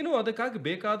 ನೀನು ಅದಕ್ಕಾಗಿ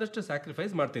ಬೇಕಾದಷ್ಟು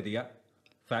ಸ್ಯಾಕ್ರಿಫೈಸ್ ಮಾಡ್ತಿದೀಯಾ.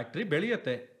 ಫ್ಯಾಕ್ಟ್ರಿ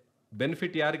ಬೆಳೆಯತ್ತೆ.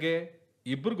 ಬೆನಿಫಿಟ್ ಯಾರಿಗೆ?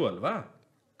 ಇಬ್ಬರಿಗೂ ಅಲ್ವಾ?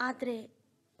 ಆದರೆ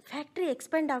ಫ್ಯಾಕ್ಟ್ರಿ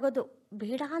ಎಕ್ಸ್ಪೆಂಡ್ ಆಗೋದು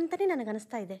ಬೇಡ ಅಂತಲೇ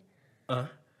ನನಗನ್ನಿಸ್ತಾ ಇದೆ.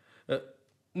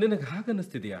 ನಿನಗೆ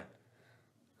ಹಾಗನ್ನಿಸ್ತಿದೆಯಾ?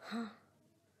 ಹಾಂ,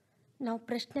 ನಾವು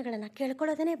ಪ್ರಶ್ನೆಗಳನ್ನು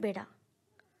ಕೇಳ್ಕೊಳ್ಳೋದೇ ಬೇಡ.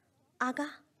 ಆಗ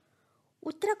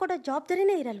ಉತ್ತರ ಕೊಡೋ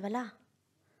ಜವಾಬ್ದಾರಿನೇ ಇರಲ್ವಲ್ಲ.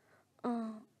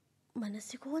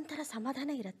 ಮನಸ್ಸಿಗೂ ಒಂಥರ ಸಮಾಧಾನ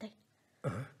ಇರುತ್ತೆ.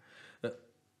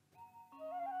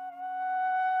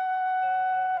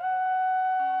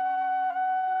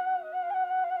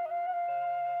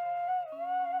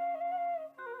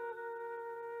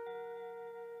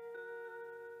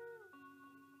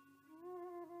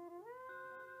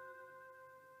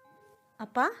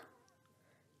 ಅಪ್ಪ,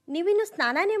 ನೀವಿನ್ನೂ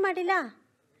ಸ್ನಾನನೇ ಮಾಡಿಲ್ಲ.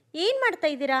 ಏನು ಮಾಡ್ತಾ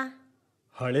ಇದ್ದೀರಾ?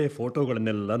 ಹಳೆ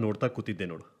ಫೋಟೋಗಳನ್ನೆಲ್ಲ ನೋಡ್ತಾ ಕೂತಿದ್ದೆ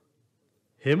ನೋಡು.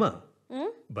 ಹೇಮಾ,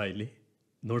 ಬಾಯ್ಲಿ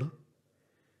ನೋಡು.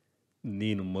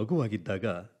 ನೀನು ಮಗುವಾಗಿದ್ದಾಗ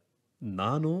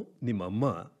ನಾನು ನಿಮ್ಮಮ್ಮ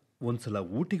ಒಂದ್ಸಲ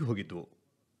ಊಟಿಗೆ ಹೋಗಿದ್ವು.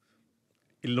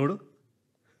 ಇಲ್ಲಿ ನೋಡು.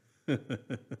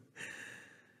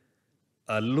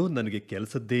 ಅಲ್ಲೂ ನನಗೆ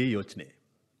ಕೆಲಸದ್ದೇ ಯೋಚನೆ.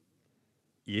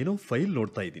 ಏನೋ ಫೈಲ್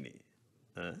ನೋಡ್ತಾ ಇದ್ದೀನಿ.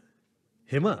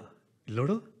 ಹೇಮಾ, ಇಲ್ಲಿ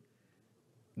ನೋಡು.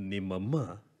 ನಿಮ್ಮಮ್ಮ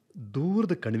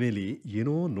ದೂರದ ಕಣಿವೆಯಲ್ಲಿ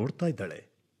ಏನೋ ನೋಡ್ತಾ ಇದ್ದಾಳೆ.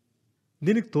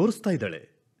 ನಿನಗೆ ತೋರಿಸ್ತಾ ಇದ್ದಾಳೆ.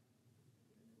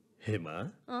 ಹೇಮಾ,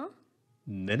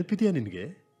 ನೆನಪಿದೆಯಾ ನಿನಗೆ?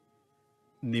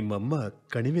 ನಿಮ್ಮಮ್ಮ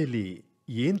ಕಣಿವೆಯಲ್ಲಿ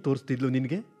ಏನು ತೋರಿಸ್ತಿದ್ಲು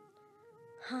ನಿನಗೆ?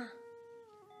 ಹಾಂ,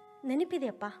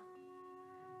 ನೆನಪಿದೆಯಪ್ಪ.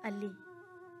 ಅಲ್ಲಿ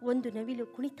ಒಂದು ನವಿಲು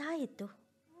ಕುಣಿತಾ ಇತ್ತು,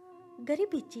 ಗರಿ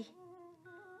ಬಿಚ್ಚಿ.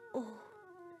 ಓಹ್,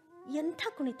 ಎಂಥ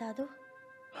ಕುಣಿತ ಅದು!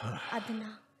 ಅದನ್ನ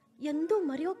ಎಂದೂ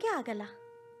ಮರೆಯೋಕೆ ಆಗಲ್ಲ.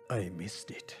 I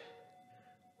missed it.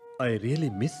 I really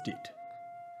missed it.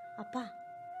 ಅಪ್ಪ,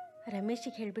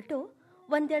 ರಮೇಶಿಗೆ ಹೇಳಿಬಿಟ್ಟು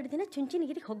ಒಂದೆರಡು ದಿನ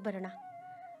ಚುಂಚನಗಿರಿಗೆ ಹೋಗಿ ಬರೋಣ.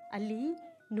 ಅಲ್ಲಿ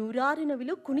ನೂರಾರು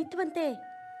ನವಿಲು ಕುಣಿತ್ವಂತೆ.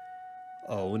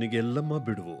 ಅವನಿಗೆಲ್ಲಮ್ಮ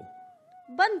ಬಿಡುವು.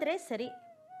 ಬಂದರೆ ಸರಿ,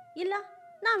 ಇಲ್ಲ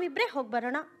ನಾವಿಬ್ಬರೇ ಹೋಗಿ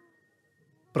ಬರೋಣ.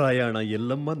 ಪ್ರಯಾಣ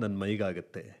ಎಲ್ಲಮ್ಮ ನನ್ನ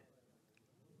ಮೈಗಾಗತ್ತೆ.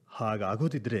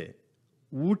 ಹಾಗಾಗೋದಿದ್ರೆ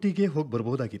ಊಟಿಗೆ ಹೋಗಿ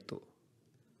ಬರ್ಬೋದಾಗಿತ್ತು.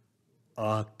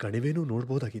 ಆ ಕಣಿವೆನೂ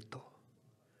ನೋಡ್ಬೋದಾಗಿತ್ತು.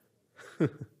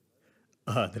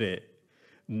 ಆದರೆ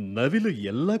ನವಿಲು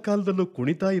ಎಲ್ಲ ಕಾಲದಲ್ಲೂ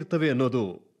ಕುಣಿತಾ ಇರ್ತವೆ ಅನ್ನೋದು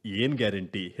ಏನು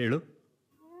ಗ್ಯಾರಂಟಿ ಹೇಳು?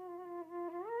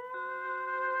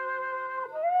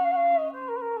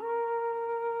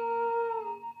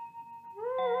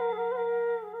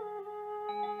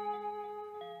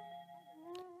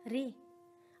 ರೀ,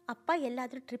 ಅಪ್ಪ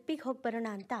ಎಲ್ಲಾದರೂ ಟ್ರಿಪ್ಪಿಗೆ ಹೋಗಿ ಬರೋಣ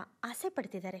ಅಂತ ಆಸೆ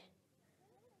ಪಡ್ತಿದ್ದಾರೆ.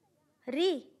 ರೀ,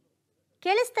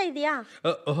 ಕೇಳಿಸ್ತಾ ಇದೆಯಾ?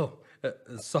 ಓಹ್,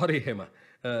 ಸಾರಿ ಹೇಮಾ,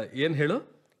 ಏನು ಹೇಳು?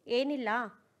 ಏನಿಲ್ಲ,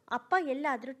 ಅಪ್ಪ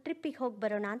ಎಲ್ಲಾದರೂ ಟ್ರಿಪ್ಪಿಗೆ ಹೋಗಿ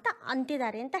ಬರೋಣ ಅಂತ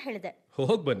ಅಂತಿದ್ದಾರೆ ಅಂತ ಹೇಳಿದೆ.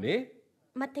 ಹೋಗಿ ಬನ್ನಿ.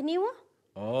 ಮತ್ತೆ ನೀವು?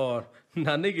 ಓ,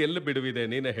 ನನಗೆ ಎಲ್ಲಿ ಬಿಡುವಿದೆ,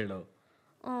 ನೀನೇ ಹೇಳು.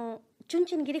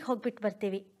 ಚುಂಚನಗಿರಿಗೆ ಹೋಗ್ಬಿಟ್ಟು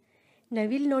ಬರ್ತೀವಿ.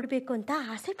 ನವಿಲ್ ನೋಡಬೇಕು ಅಂತ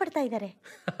ಆಸೆ ಪಡ್ತಾ ಇದ್ದಾರೆ.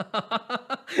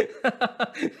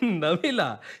 ನವಿಲ?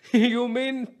 You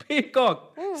mean peacock?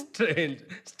 Strange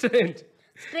strange.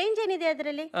 Strange ಏನಿದೆ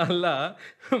ಅದರಲ್ಲಿ? ಅಲ್ಲ,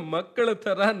 ಮಕ್ಕಳ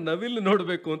ಥರ ನವಿಲು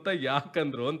ನೋಡಬೇಕು ಅಂತ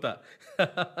ಯಾಕಂದ್ರು ಅಂತ.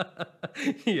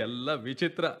 ಎಲ್ಲ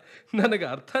ವಿಚಿತ್ರ, ನನಗೆ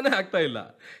ಅರ್ಥನೇ ಆಗ್ತಾ ಇಲ್ಲ.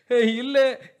 ಇಲ್ಲೇ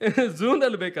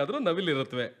ಝೂನಲ್ಲಿ ಬೇಕಾದರೂ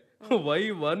ನವಿಲಿರುತ್ತವೆ. Y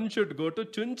one should go to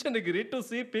Chunchanagiri to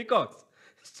C Peacocks?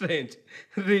 Strange,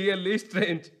 really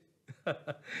strange.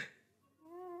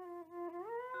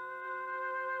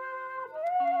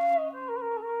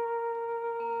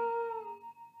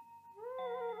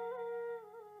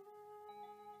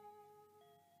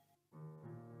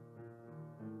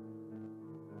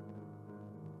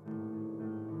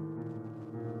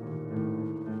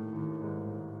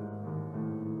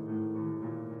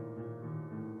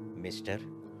 Mister,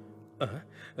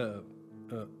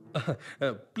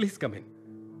 please come in.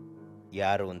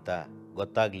 ಯಾರು ಅಂತ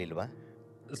ಗೊತ್ತಾಗ್ಲಿಲ್ವಾ?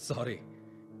 ಸಾರಿ,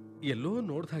 ಎಲ್ಲೋ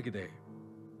ನೋಡ್ದಾಗಿದೆ.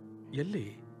 ಎಲ್ಲಿ?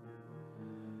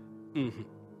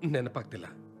 ನೆನಪಾಗ್ತಿಲ್ಲ.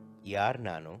 ಯಾರು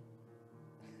ನಾನು?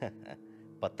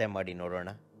 ಪತ್ತೆ ಮಾಡಿ ನೋಡೋಣ.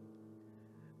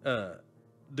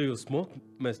 Do you smoke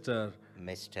mister?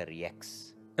 Mister X.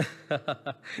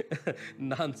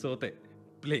 ನಾನು ಸೋತೆ.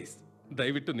 ಪ್ಲೀಸ್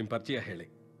ದಯವಿಟ್ಟು ನಿಮ್ಮ ಪರಿಚಯ ಹೇಳಿ.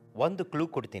 ಒಂದು ಕ್ಲೂ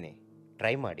ಕೊಡ್ತೀನಿ,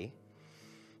 ಟ್ರೈ ಮಾಡಿ.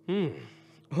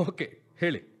 ಓಕೆ,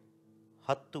 ಹೇಳಿ.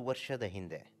 10 ವರ್ಷದ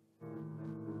ಹಿಂದೆ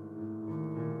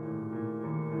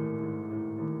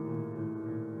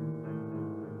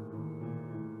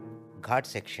ಘಾಟ್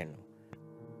ಸೆಕ್ಷನ್.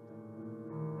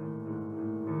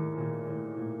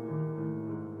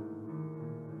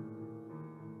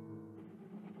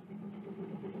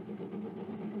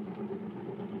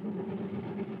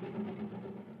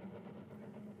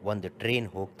 ಒಂದು ಟ್ರೈನ್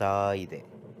ಹೋಗ್ತಾ ಇದೆ.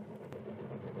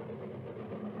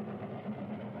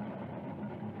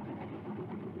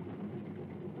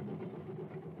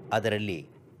 ಅದರಲ್ಲಿ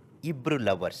ಇಬ್ಬರು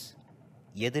ಲವರ್ಸ್,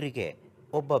 ಎದುರಿಗೆ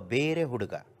ಒಬ್ಬ ಬೇರೆ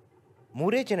ಹುಡುಗ.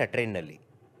 3 ಜನ ಟ್ರೈನ್ನಲ್ಲಿ.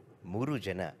 3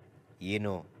 ಜನ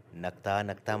ಏನೋ ನಗ್ತಾ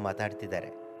ನಗ್ತಾ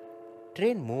ಮಾತಾಡ್ತಿದ್ದಾರೆ.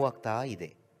 ಟ್ರೈನ್ ಮೂವ್ ಆಗ್ತಾ ಇದೆ.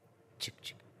 ಚಿಕ್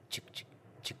ಚಿಕ್ ಚಿಕ್ ಚಿಕ್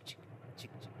ಚಿಕ್ ಚಿಕ್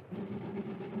ಚಿಕ್ ಚಿಕ್.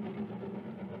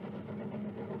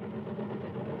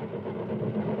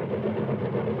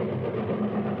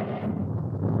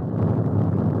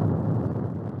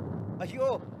 ಅಯ್ಯೋ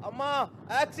ಅಮ್ಮ,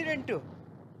 ಆಕ್ಸಿಡೆಂಟು.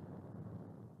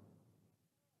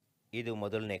 ಇದು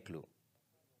ಮೊದಲನೇ ಕ್ಲೂ.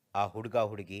 ಆ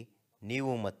ಹುಡುಗಿ,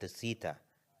 ನೀವು ಮತ್ತು ಸೀತಾ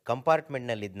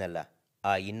ಕಂಪಾರ್ಟ್ಮೆಂಟ್ನಲ್ಲಿದ್ನಲ್ಲ,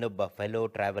 ಆ ಇನ್ನೊಬ್ಬ ಫೆಲೋ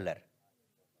ಟ್ರಾವೆಲರ್,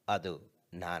 ಅದು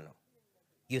ನಾನು.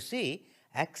 ಯು ಸಿ,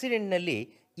 ಆಕ್ಸಿಡೆಂಟ್ನಲ್ಲಿ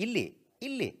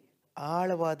ಇಲ್ಲಿ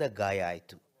ಆಳವಾದ ಗಾಯ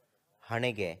ಆಯಿತು.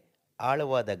 ಹಣೆಗೆ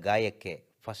ಆಳವಾದ ಗಾಯಕ್ಕೆ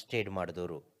ಫಸ್ಟ್ ಏಡ್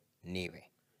ಮಾಡಿದವರು ನೀವೇ.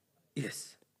 S,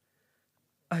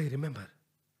 I remember.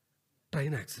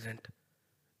 Train accident.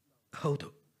 ಹೌದು,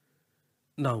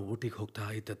 ನಾವು ಊಟಿಗೆ ಹೋಗ್ತಾ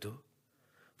ಇದ್ದದ್ದು,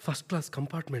 ಫಸ್ಟ್ ಕ್ಲಾಸ್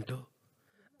ಕಂಪಾರ್ಟ್ಮೆಂಟು,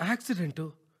 ಆಕ್ಸಿಡೆಂಟು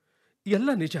ಎಲ್ಲ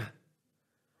ನಿಜ.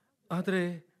 ಆದರೆ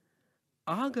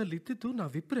ಆಗ ಅಲ್ಲಿದ್ದಿದ್ದು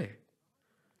ನಾವಿಬ್ಬರೇ.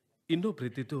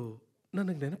 ಇನ್ನೊಬ್ಬರಿದ್ದಿದ್ದು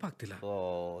ನನಗೆ ನೆನಪಾಗ್ತಿಲ್ಲ. ಓ,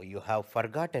 you have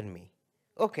forgotten me.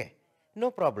 Okay, no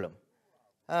problem.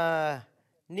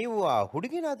 ನೀವು ಆ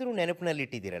ಹುಡುಗಿನಾದರೂ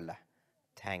ನೆನಪಿನಲ್ಲಿಟ್ಟಿದ್ದೀರಲ್ಲ,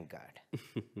 thank god.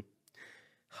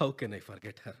 How can I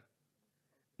forget ಹರ್?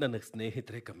 ನನಗೆ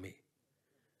ಸ್ನೇಹಿತರೇ ಕಮ್ಮಿ.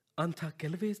 ಅಂಥ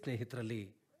ಕೆಲವೇ ಸ್ನೇಹಿತರಲ್ಲಿ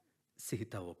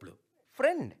ಸೀತಾ ಒಬ್ಳು.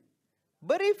 ಫ್ರೆಂಡ್,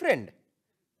 ಬರೀ ಫ್ರೆಂಡ್.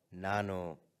 ನಾನು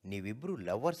ನೀವಿಬ್ಬರು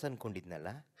ಲವರ್ಸ್ ಅನ್ಕೊಂಡಿದ್ನಲ್ಲ.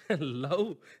 ಲವ್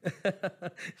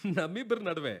ನಮ್ಮಿಬ್ಬರ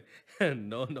ನಡುವೆ?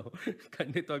 ನೋ,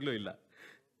 ಖಂಡಿತವಾಗ್ಲೂ ಇಲ್ಲ.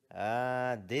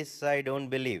 This I don't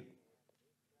believe.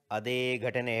 ಅದೇ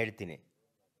ಘಟನೆ ಹೇಳ್ತೀನಿ.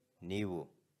 ನೀವು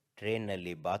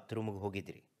ಟ್ರೈನ್ನಲ್ಲಿ ಬಾತ್ರೂಮ್ಗೆ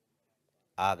ಹೋಗಿದ್ರಿ.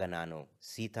 ಆಗ ನಾನು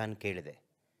ಸೀತಾನ್ ಕೇಳಿದೆ,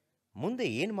 ಮುಂದೆ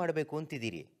ಏನು ಮಾಡಬೇಕು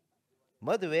ಅಂತಿದ್ದೀರಿ?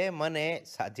 ಮದುವೆ, ಮನೆ,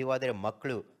 ಸಾಧ್ಯವಾದರೆ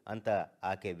ಮಕ್ಕಳು ಅಂತ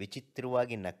ಆಕೆ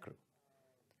ವಿಚಿತ್ರವಾಗಿ ನಕ್ಕರು.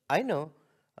 ಐನೋ,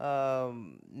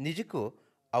 ನಿಜಕ್ಕೂ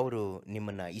ಅವರು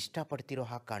ನಿಮ್ಮನ್ನು ಇಷ್ಟಪಡ್ತಿರೋ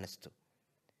ಹಾಗೆ ಕಾಣಿಸ್ತು.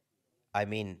 I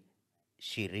mean,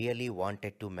 she really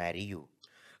wanted to marry you.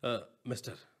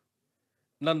 Mister,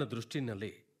 ನನ್ನ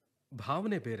ದೃಷ್ಟಿನಲ್ಲಿ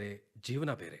ಭಾವನೆ ಬೇರೆ,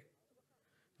 ಜೀವನ ಬೇರೆ.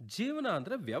 ಜೀವನ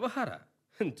ಅಂದರೆ ವ್ಯವಹಾರ,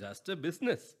 ಜಸ್ಟ್ ಎ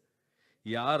ಬಿಸ್ನೆಸ್.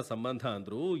 ಯಾರ ಸಂಬಂಧ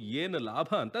ಅಂದರೂ ಏನು ಲಾಭ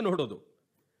ಅಂತ ನೋಡೋದು.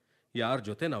 ಯಾರ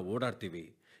ಜೊತೆ ನಾವು ಓಡಾಡ್ತೀವಿ,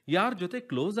 ಯಾರ ಜೊತೆ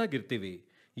ಕ್ಲೋಸ್ ಆಗಿರ್ತೀವಿ,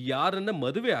 ಯಾರನ್ನ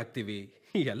ಮದುವೆ ಆಗ್ತೀವಿ,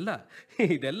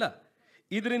 ಇದೆಲ್ಲ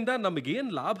ಇದರಿಂದ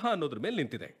ನಮಗೇನು ಲಾಭ ಅನ್ನೋದ್ರ ಮೇಲೆ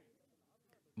ನಿಂತಿದೆ.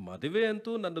 ಮದುವೆ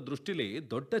ಅಂತೂ ನನ್ನ ದೃಷ್ಟಿಲಿ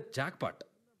ದೊಡ್ಡ ಜಾಕ್ಪಾಟ್.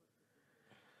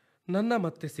 ನನ್ನ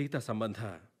ಮತ್ತೆ ಸೀತಾ ಸಂಬಂಧ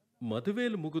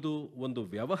ಮದುವೆಯಲ್ಲಿ ಮುಗಿದು ಒಂದು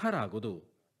ವ್ಯವಹಾರ ಆಗೋದು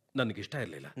ನನಗಿಷ್ಟ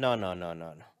ಇರಲಿಲ್ಲ. No no no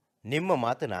no no, ನಿಮ್ಮ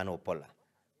ಮಾತು ನಾನು ಒಪ್ಪಲ್ಲ.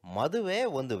 ಮದುವೆ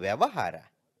ಒಂದು ವ್ಯವಹಾರ?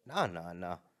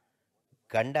 ನೋ.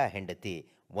 ಗಂಡ ಹೆಂಡತಿ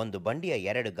ಒಂದು ಬಂಡಿಯ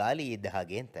 2 ಗಾಲಿ ಇದ್ದ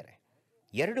ಹಾಗೆ ಅಂತಾರೆ.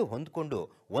 2 ಹೊಂದ್ಕೊಂಡು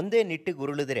ಒಂದೇ ನಿಟ್ಟಿಗೆ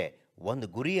ಉರುಳಿದ್ರೆ ಒಂದು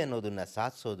ಗುರಿ ಅನ್ನೋದನ್ನು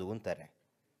ಸಾಧಿಸೋದು ಅಂತಾರೆ.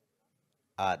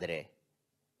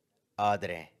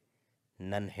 ಆದರೆ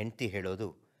ನನ್ನ ಹೆಂಡತಿ ಹೇಳೋದು,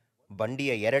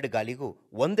 ಬಂಡಿಯ 2 ಗಾಲಿಗೂ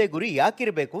ಒಂದೇ ಗುರಿ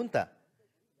ಯಾಕಿರಬೇಕು ಅಂತ.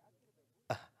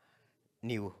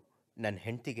 ನೀವು ನನ್ನ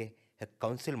ಹೆಂಡತಿಗೆ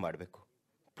ಕೌನ್ಸಿಲ್ ಮಾಡಬೇಕು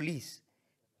ಪ್ಲೀಸ್.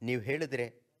 ನೀವು ಹೇಳಿದ್ರೆ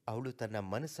ಅವಳು ತನ್ನ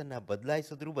ಮನಸ್ಸನ್ನು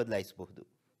ಬದಲಾಯಿಸಿದ್ರೂ ಬದಲಾಯಿಸಬಹುದು.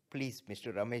 Please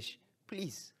mister Ramesh,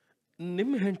 please.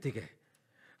 ನಿಮ್ಮ ಹೆಂಡತಿಗೆ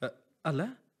ಅಲ್ಲ,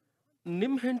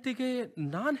 ನಿಮ್ಮ ಹೆಂಡತಿಗೆ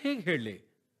ನಾನು ಹೇಗೆ ಹೇಳಲಿ?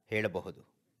 ಹೇಳಬಹುದು,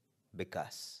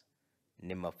 ಬಿಕಾಸ್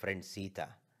ನಿಮ್ಮ ಫ್ರೆಂಡ್ ಸೀತಾ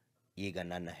ಈಗ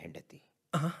ನನ್ನ ಹೆಂಡತಿ.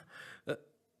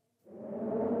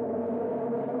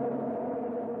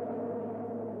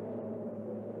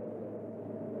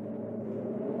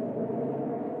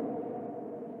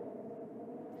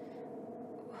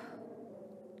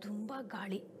 ತುಂಬ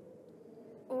ಗಾಳಿ.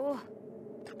 ಓಹ್,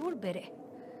 ಧೂಳು ಬೇರೆ.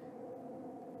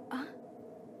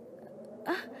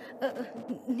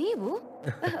 ನೀವು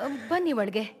ಬನ್ನಿ,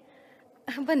 ಒಳಗೆ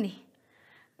ಬನ್ನಿ.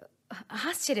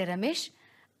 ಆಶ್ಚರ್ಯ ರಮೇಶ್,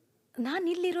 ನಾನು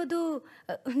ಇಲ್ಲಿರೋದು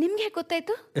ನಿಮಗೆ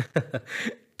ಗೊತ್ತಾಯ್ತು?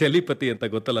 ಟೆಲಿಪತಿ ಅಂತ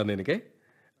ಗೊತ್ತಲ್ಲ ನಿನಗೆ?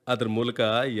 ಅದ್ರ ಮೂಲಕ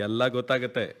ಎಲ್ಲ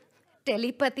ಗೊತ್ತಾಗತ್ತೆ.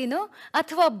 ಟೆಲಿಪತಿನೋ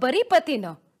ಅಥವಾ ಬರೀ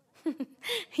ಪತಿನೋ?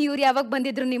 ಇವ್ರು ಯಾವಾಗ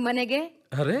ಬಂದಿದ್ರು ನಿಮ್ಮ ಮನೆಗೆ?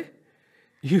 ಅರೆ,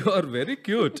 ಯು ಆರ್ ವೆರಿ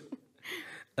ಕ್ಯೂಟ್.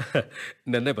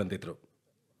 ನೆನ್ನೆ ಬಂದಿದ್ರು.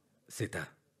 ಸೀತಾ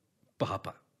ಪಾಪ,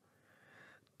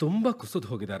 ತುಂಬ ಕುಸಿದು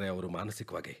ಹೋಗಿದ್ದಾರೆ ಅವರು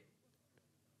ಮಾನಸಿಕವಾಗಿ.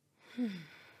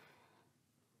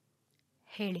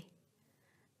 ಹೇಳಿ,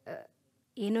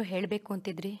 ಏನೋ ಹೇಳಬೇಕು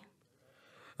ಅಂತಿದ್ರಿ?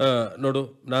 ನೋಡು,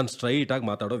 ನಾನು ಸ್ಟ್ರೈಟಾಗಿ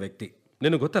ಮಾತಾಡೋ ವ್ಯಕ್ತಿ,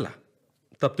 ನಿನಗೆ ಗೊತ್ತಲ್ಲ.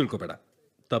 ತಪ್ಪು ತಿಳ್ಕೊಬೇಡ.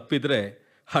 ತಪ್ಪಿದ್ರೆ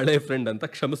ಹಳೆ ಫ್ರೆಂಡ್ ಅಂತ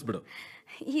ಕ್ಷಮಿಸ್ಬಿಡು.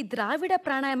 ಈ ದ್ರಾವಿಡ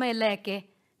ಪ್ರಾಣಾಯಾಮ ಎಲ್ಲ ಯಾಕೆ?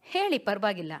 ಹೇಳಿ,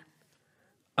 ಪರವಾಗಿಲ್ಲ.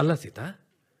 ಅಲ್ಲ ಸೀತಾ,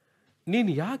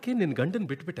 ನೀನು ಯಾಕೆ ನಿನ್ನ ಗಂಡನ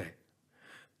ಬಿಟ್ಬಿಟ್ಟೆ?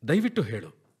 ದಯವಿಟ್ಟು ಹೇಳು.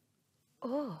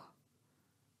 ಓ,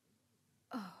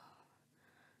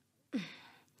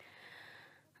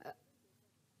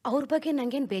 ಅವ್ರ ಬಗ್ಗೆ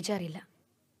ನನಗೇನು ಬೇಜಾರಿಲ್ಲ.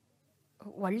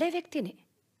 ಒಳ್ಳೆ ವ್ಯಕ್ತಿನೇ.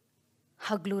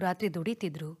 ಹಗಲು ರಾತ್ರಿ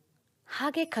ದುಡಿತಿದ್ರು,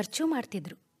 ಹಾಗೆ ಖರ್ಚು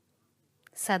ಮಾಡ್ತಿದ್ರು.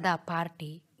 ಸದಾ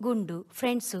ಪಾರ್ಟಿ, ಗುಂಡು,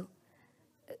 ಫ್ರೆಂಡ್ಸು.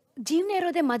 ಜೀವನ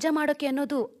ಇರೋದೇ ಮಜಾ ಮಾಡೋಕ್ಕೆ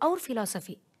ಅನ್ನೋದು ಅವ್ರ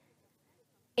ಫಿಲಾಸಫಿ.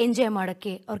 ಎಂಜಾಯ್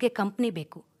ಮಾಡೋಕ್ಕೆ ಅವ್ರಿಗೆ ಕಂಪ್ನಿ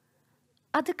ಬೇಕು,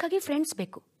 ಅದಕ್ಕಾಗಿ ಫ್ರೆಂಡ್ಸ್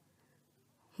ಬೇಕು.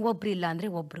 ಒಬ್ರಿಲ್ಲ ಅಂದರೆ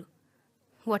ಒಬ್ಬರು.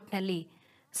 ಒಟ್ಟಿನಲ್ಲಿ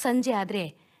ಸಂಜೆ ಆದರೆ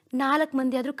 4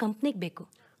 ಮಂದಿ ಆದರೂ ಕಂಪ್ನಿಗೆ ಬೇಕು.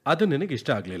 ಅದು ನಿನಗೆ ಇಷ್ಟ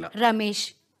ಆಗಲಿಲ್ಲ. ರಮೇಶ್,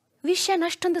 ವಿಷಯನ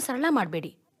ಅಷ್ಟೊಂದು ಸರಳ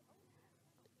ಮಾಡಬೇಡಿ.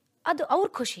 ಅದು ಅವ್ರ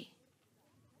ಖುಷಿ.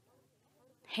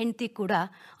 ಹೆಂಡತಿ ಕೂಡ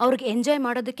ಅವ್ರಿಗೆ ಎಂಜಾಯ್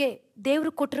ಮಾಡೋದಕ್ಕೆ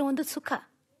ದೇವರು ಕೊಟ್ಟಿರೋ ಒಂದು ಸುಖ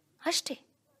ಅಷ್ಟೇ.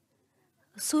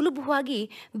 ಸುಲಭವಾಗಿ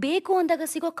ಬೇಕು ಅಂದಾಗ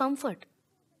ಸಿಗೋ ಕಂಫರ್ಟ್.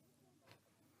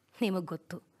 ನಿಮಗೆ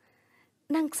ಗೊತ್ತು,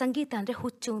 ನಂಗೆ ಸಂಗೀತ ಅಂದರೆ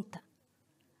ಹುಚ್ಚು ಅಂತ.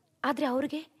 ಆದರೆ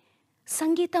ಅವ್ರಿಗೆ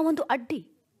ಸಂಗೀತ ಒಂದು ಅಡ್ಡಿ,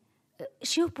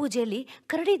 ಶಿವಪೂಜೆಯಲ್ಲಿ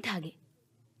ಕರಡಿದ್ದ ಹಾಗೆ.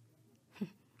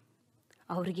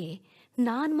 ಅವ್ರಿಗೆ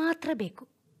ನಾನು ಮಾತ್ರ ಬೇಕು.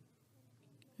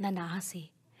 ನನ್ನ ಆಸೆ,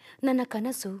 ನನ್ನ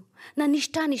ಕನಸು, ನನ್ನ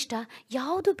ಇಷ್ಟಾನಿಷ್ಟ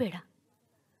ಯಾವುದೂ ಬೇಡ.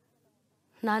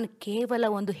 ನಾನು ಕೇವಲ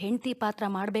ಒಂದು ಹೆಂಡತಿ ಪಾತ್ರ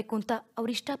ಮಾಡಬೇಕು ಅಂತ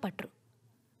ಅವ್ರು ಇಷ್ಟಪಟ್ಟರು.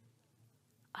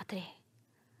 ಆದರೆ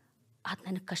ಅದು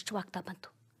ನನಗೆ ಕಷ್ಟವಾಗ್ತಾ ಬಂತು.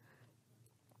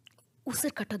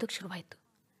 ಉಸಿರು ಕಟ್ಟೋದಕ್ಕೆ ಶುರುವಾಯಿತು.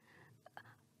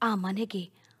 ಆ ಮನೆಗೆ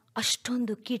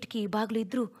ಅಷ್ಟೊಂದು ಕಿಟಕಿ ಬಾಗಿಲು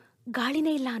ಇದ್ದರೂ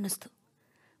ಗಾಳಿನೇ ಇಲ್ಲ ಅನ್ನಿಸ್ತು.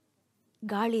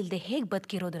 ಗಾಳಿ ಇಲ್ಲದೆ ಹೇಗೆ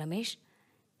ಬದುಕಿರೋದು ರಮೇಶ್?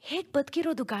 ಹೇಗೆ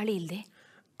ಬದುಕಿರೋದು ಗಾಳಿ ಇಲ್ಲದೆ?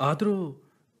 ಆದರೂ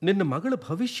ನಿನ್ನ ಮಗಳ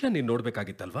ಭವಿಷ್ಯ ನೀನು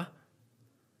ನೋಡಬೇಕಾಗಿತ್ತಲ್ವಾ?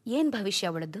 ಏನು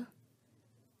ಭವಿಷ್ಯ ಅವಳದ್ದು?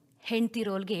 ಹೆಂಡತಿ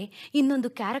ರೋಲ್ಗೆ ಇನ್ನೊಂದು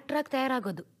ಕ್ಯಾರೆಕ್ಟರಾಗಿ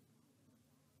ತಯಾರಾಗೋದು.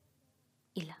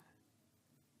 ಇಲ್ಲ,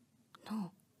 ನೋ,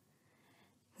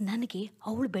 ನನಗೆ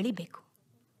ಅವಳು ಬೆಳಿಬೇಕು.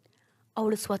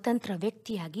 ಅವಳು ಸ್ವತಂತ್ರ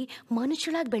ವ್ಯಕ್ತಿಯಾಗಿ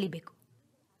ಮನುಷ್ಯಳಾಗಿ ಬೆಳಿಬೇಕು.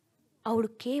 ಅವಳು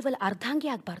ಕೇವಲ ಅರ್ಧಾಂಗಿ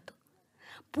ಆಗಬಾರ್ದು,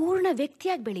 ಪೂರ್ಣ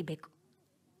ವ್ಯಕ್ತಿಯಾಗಿ ಬೆಳಿಬೇಕು.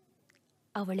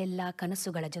 ಅವಳೆಲ್ಲ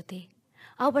ಕನಸುಗಳ ಜೊತೆ,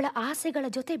 ಅವಳ ಆಸೆಗಳ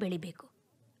ಜೊತೆ ಬೆಳಿಬೇಕು.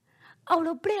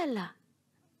 ಅವಳೊಬ್ಬಳೇ ಅಲ್ಲ,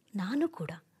 ನಾನು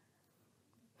ಕೂಡ.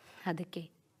 ಅದಕ್ಕೆ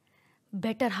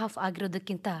ಬೆಟರ್ ಹಾಫ್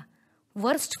ಆಗಿರೋದಕ್ಕಿಂತ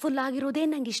ವರ್ಸ್ಟ್ಫುಲ್ ಆಗಿರೋದೇ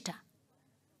ನನಗಿಷ್ಟ.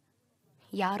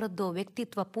 ಯಾರದ್ದೋ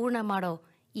ವ್ಯಕ್ತಿತ್ವ ಪೂರ್ಣ ಮಾಡೋ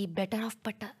ಈ ಬೆಟರ್ ಹಾಫ್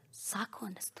ಪಟ್ಟ ಸಾಕು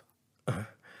ಅನ್ನಿಸ್ತು.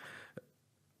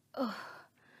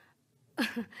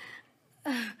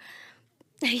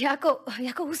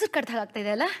 ಯಾಕೋ ಉಸಿರು ಕಡ್ದಾಗ್ತಾ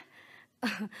ಇದೆ ಅಲ್ಲ?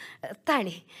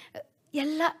 ತಾಳಿ,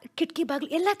 ಎಲ್ಲ ಕಿಟಕಿ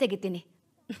ಬಾಗಿಲು ಎಲ್ಲ ತೆಗಿತೀನಿ.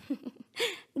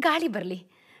 ಗಾಳಿ ಬರಲಿ.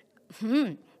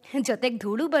 ಜೊತೆಗೆ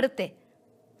ಧೂಳು ಬರುತ್ತೆ.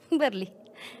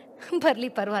 ಬರಲಿ,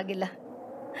 ಪರವಾಗಿಲ್ಲ.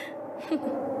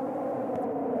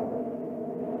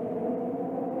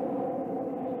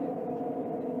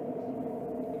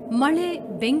 ಮಳೆ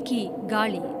ಬೆಂಕಿ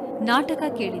ಗಾಳಿ ನಾಟಕ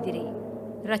ಕೇಳಿದಿರಿ.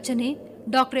 ರಚನೆ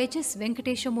ಡಾಕ್ಟರ್ ಎಚ್.ಎಸ್.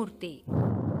 ವೆಂಕಟೇಶಮೂರ್ತಿ.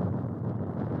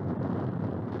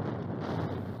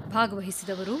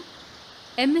 ಭಾಗವಹಿಸಿದವರು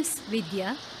ಎಂ.ಎಸ್. ವಿದ್ಯಾ,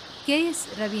 ಕೆ.ಎಸ್.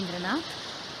 ರವೀಂದ್ರನಾಥ್,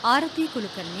 ಆರತಿ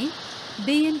ಕುಲಕರ್ಣಿ,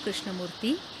 ಬಿ.ಎನ್.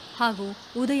 ಕೃಷ್ಣಮೂರ್ತಿ ಹಾಗೂ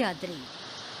ಉದಯಾದ್ರಿ.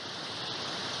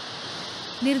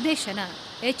 ನಿರ್ದೇಶನ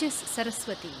ಎಚ್.ಎಸ್.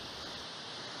 ಸರಸ್ವತಿ.